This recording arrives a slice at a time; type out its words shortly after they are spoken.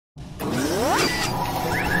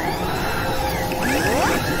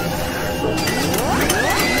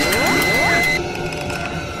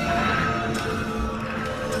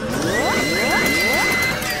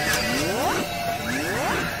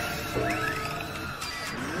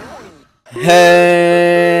Hey,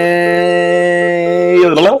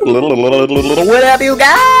 what up, you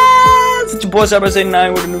guys? It's your boy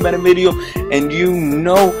Sebrocks89 with a new MADDEN video, and you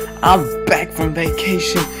know I'm back from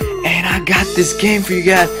vacation, and I got this game for you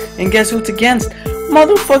guys. And guess who it's against?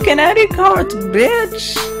 Motherfucking Adicards,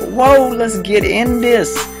 bitch! Whoa, let's get in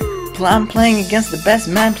this. I'm playing against the best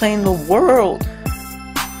man player in the world,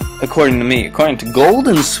 according to me. According to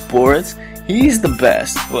Golden Sports, he's the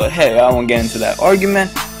best. But hey, I won't get into that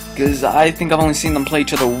argument, because I think I've only seen them play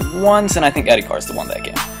each other once, and I think Adicards won that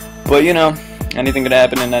game. But you know, anything could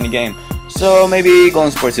happen in any game. So maybe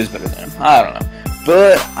Golden Sports is better than him. I don't know.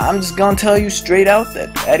 But I'm just gonna tell you straight out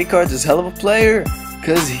that Adicards is a hell of a player,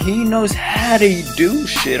 because he knows how to do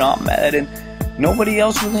shit on Madden nobody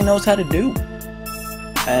else really knows how to do.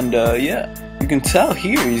 And yeah, you can tell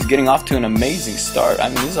here he's getting off to an amazing start. I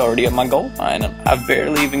mean, he's already at my goal line. I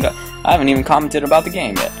haven't even commented about the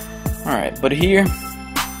game yet. Alright, but here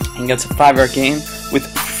he gets a 5-yard gain with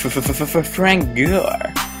Frank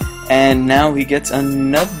Gore. And now he gets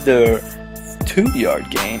another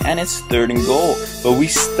 2-yard gain, and it's 3rd and goal. But we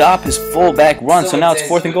stop his fullback run, so now it's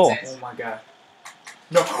 4th and goal. Oh my god.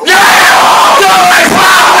 No! Yeah! No! Oh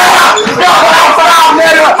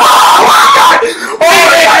my god!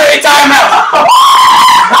 Holy timeout!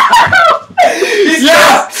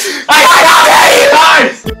 Yes! I got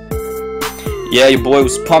it! Yeah, your boy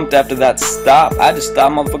was pumped after that stop. I just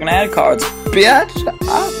stopped motherfucking Adicards. Bitch,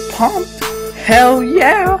 I pumped. Hell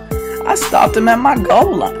yeah. I stopped him at my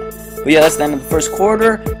goal line. But yeah, that's the end of the first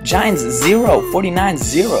quarter. Giants 0,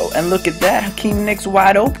 49-0. And look at that, Hakeem Nicks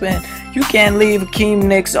wide open. You can't leave Hakeem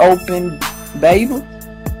Nicks open, baby.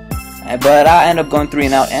 But I end up going 3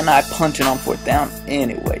 and out, and I punch it on 4th down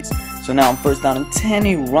anyways. So now I'm 1st down and 10.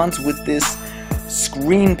 He runs with this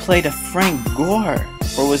screenplay to Frank Gore.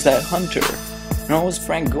 Or was that Hunter? No, it was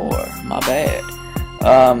Frank Gore. My bad.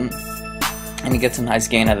 And he gets a nice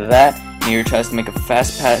gain out of that. And here he tries to make a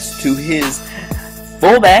fast pass to his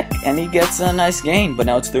fullback, and he gets a nice gain. But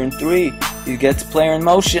now it's 3rd and 3. He gets player in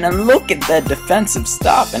motion, and look at that defensive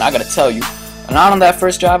stop. And I gotta tell you, not on that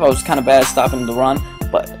first drive, I was kind of bad stopping the run.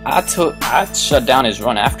 But I shut down his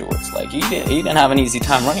run afterwards. Like he didn't have an easy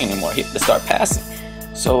time running anymore. He had to start passing.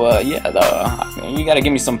 So yeah, you gotta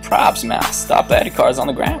give me some props, man. I stopped Adicards on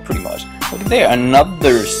the ground pretty much. Look at there,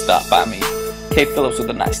 another stop by me. K. Phillips with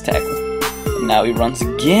a nice tackle. And now he runs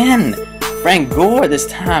again. Frank Gore this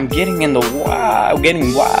time getting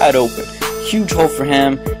wide open. Huge hole for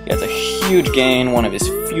him. He has a huge gain, one of his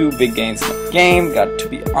few big gains in the game. Got to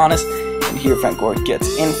be honest. And here Frank Gore gets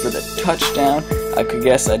in for the touchdown. I could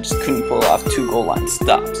guess I just couldn't pull off 2 goal line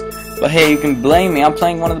stops. But hey, you can blame me. I'm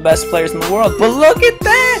playing one of the best players in the world. But look at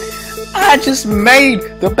that! I just made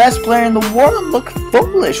the best player in the world look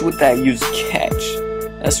foolish with that used catch.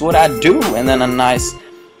 That's what I do. And then a nice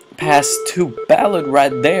pass to Ballard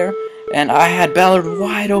right there. And I had Ballard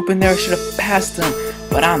wide open there. I should have passed him.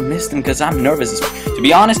 But I missed him because I'm nervous as fuck. To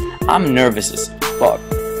be honest, I'm nervous as fuck.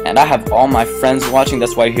 And I have all my friends watching.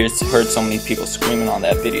 That's why I heard so many people screaming on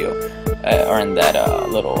that video. Or in that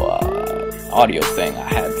little audio thing I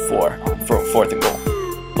had for 4th and goal.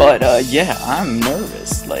 But yeah, I'm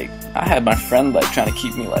nervous. Like, I had my friend like trying to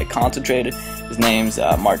keep me like concentrated. His name's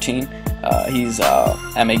Martin. He's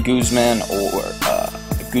M.A. Guzman or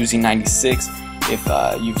Goozy96.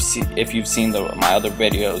 If you've seen my other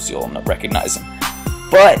videos, you'll recognize him.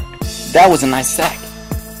 But that was a nice sack,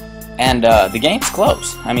 and the game's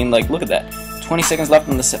close. I mean, like, look at that. 20 seconds left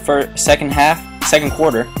in the second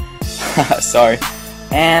quarter. Sorry.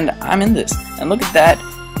 And I'm in this. And look at that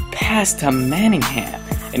pass to Manningham.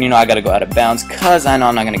 And you know I gotta go out of bounds because I know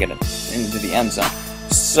I'm not gonna get it into the end zone.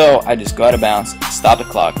 So I just go out of bounds, stop the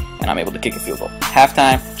clock, and I'm able to kick a field goal.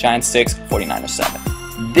 Halftime, Giants 6, 49-7.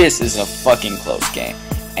 This is a fucking close game.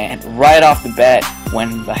 And right off the bat,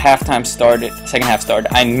 when the second half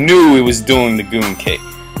started, I knew he was doing the goon kick.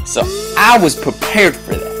 So I was prepared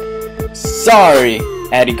for that. Sorry,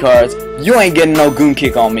 Adicards, you ain't getting no goon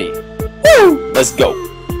kick on me. Woo! Let's go.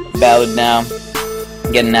 Ballard now,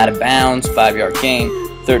 getting out of bounds, 5-yard gain,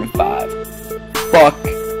 3rd and 5. Fuck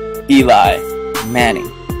Eli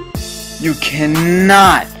Manning. You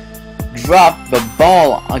cannot drop the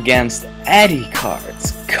ball against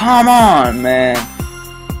Adicards. Come on, man.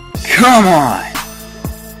 Come on.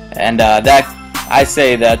 And I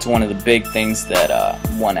say that's one of the big things that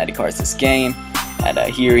won Adicards this game. And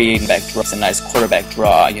here he draws a nice quarterback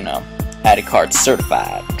draw, you know, Adicards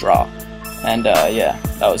certified draw. And yeah,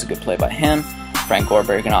 that was a good play by him. Frank Gore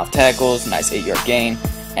breaking off tackles, nice 8-yard gain.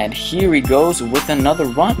 And here he goes with another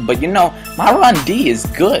run. But you know, my run D is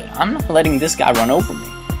good. I'm not letting this guy run over me.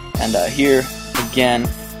 And here, again,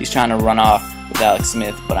 he's trying to run off with Alex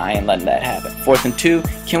Smith, but I ain't letting that happen. 4th and 2.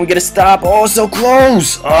 Can we get a stop? Oh, so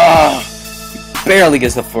close! Oh, barely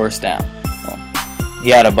gets the first down. Well, he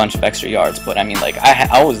had a bunch of extra yards, but I mean, like,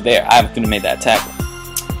 I was there. I could have made that tackle.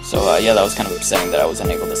 So, yeah, that was kind of upsetting that I was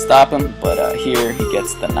unable to stop him. But here he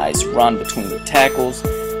gets the nice run between the tackles,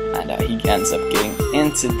 and he ends up getting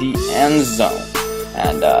into the end zone.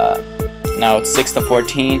 And now it's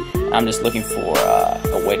 6-14. I'm just looking for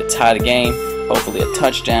a way to tie the game. Hopefully a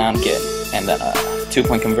touchdown, and then a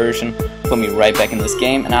 2-point conversion. Put me right back in this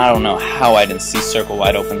game. And I don't know how I didn't see Circle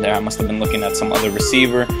wide open there. I must have been looking at some other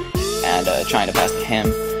receiver and trying to pass to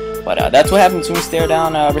him. But that's what happens when you stare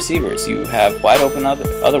down receivers. You have wide open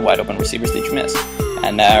other wide open receivers that you miss.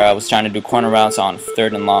 And there I was trying to do corner routes on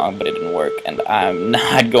 3rd and long, but it didn't work. And I'm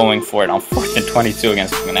not going for it on 4th and 22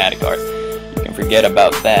 against fucking Adicards. You can forget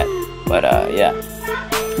about that. But yeah.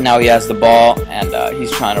 Now he has the ball, and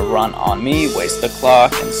he's trying to run on me, waste the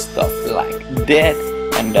clock, and stuff like that.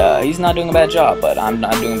 And he's not doing a bad job, but I'm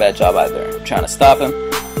not doing a bad job either. I'm trying to stop him,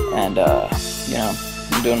 and you know,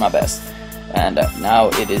 I'm doing my best. And now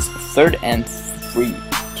it is 3rd and 3.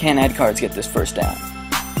 Can Adicards get this first down?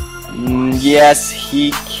 Yes,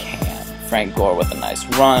 he can. Frank Gore with a nice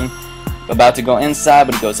run. About to go inside,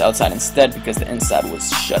 but he goes outside instead because the inside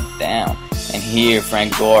was shut down. And here,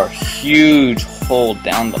 Frank Gore, huge hole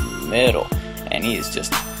down the middle. And he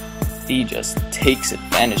just takes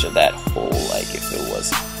advantage of that hole like if it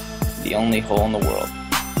was the only hole in the world.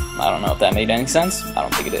 I don't know if that made any sense. I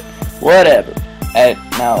don't think it did. Whatever.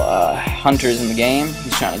 Now Hunter's in the game.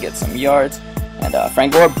 He's trying to get some yards. And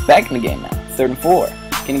Frank Gore back in the game now. 3rd and 4.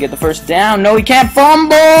 Can he get the first down? No, he can't.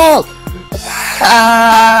 Fumble!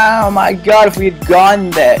 Oh my god, if we had gotten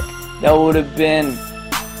that, that would have been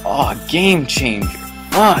a game changer.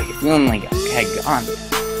 Fuck, if we only had gone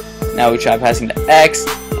there. Now we try passing to X,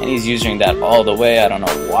 and he's using that all the way. I don't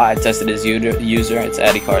know why I tested his user. It's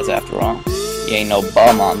Adicards after all. He ain't no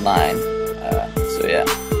bum online. So yeah.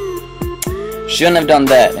 Shouldn't have done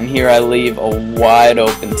that, and here I leave a wide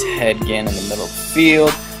open Ted Ginn in the middle of the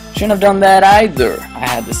field. Shouldn't have done that either. I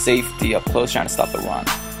had the safety up close trying to stop the run.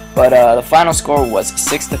 But the final score was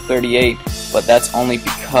 6-38, but that's only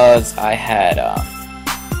because I had,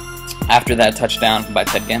 after that touchdown by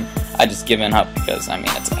Ted Ginn, I just given up because, I mean,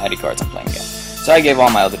 it's Adicards I'm playing against. So I gave all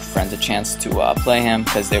my other friends a chance to play him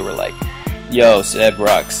because they were like, yo,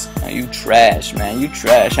 Sebrocks, you trash, man, you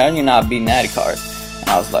trash. How do you not beat Adicards? And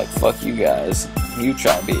I was like, fuck you guys. You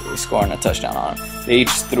try to beat scoring a touchdown on them. They each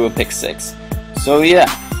threw a pick 6. So yeah,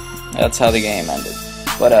 that's how the game ended.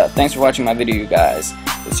 But thanks for watching my video, you guys.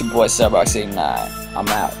 It's your boy Sebrocks 89. I'm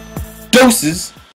out. Doses!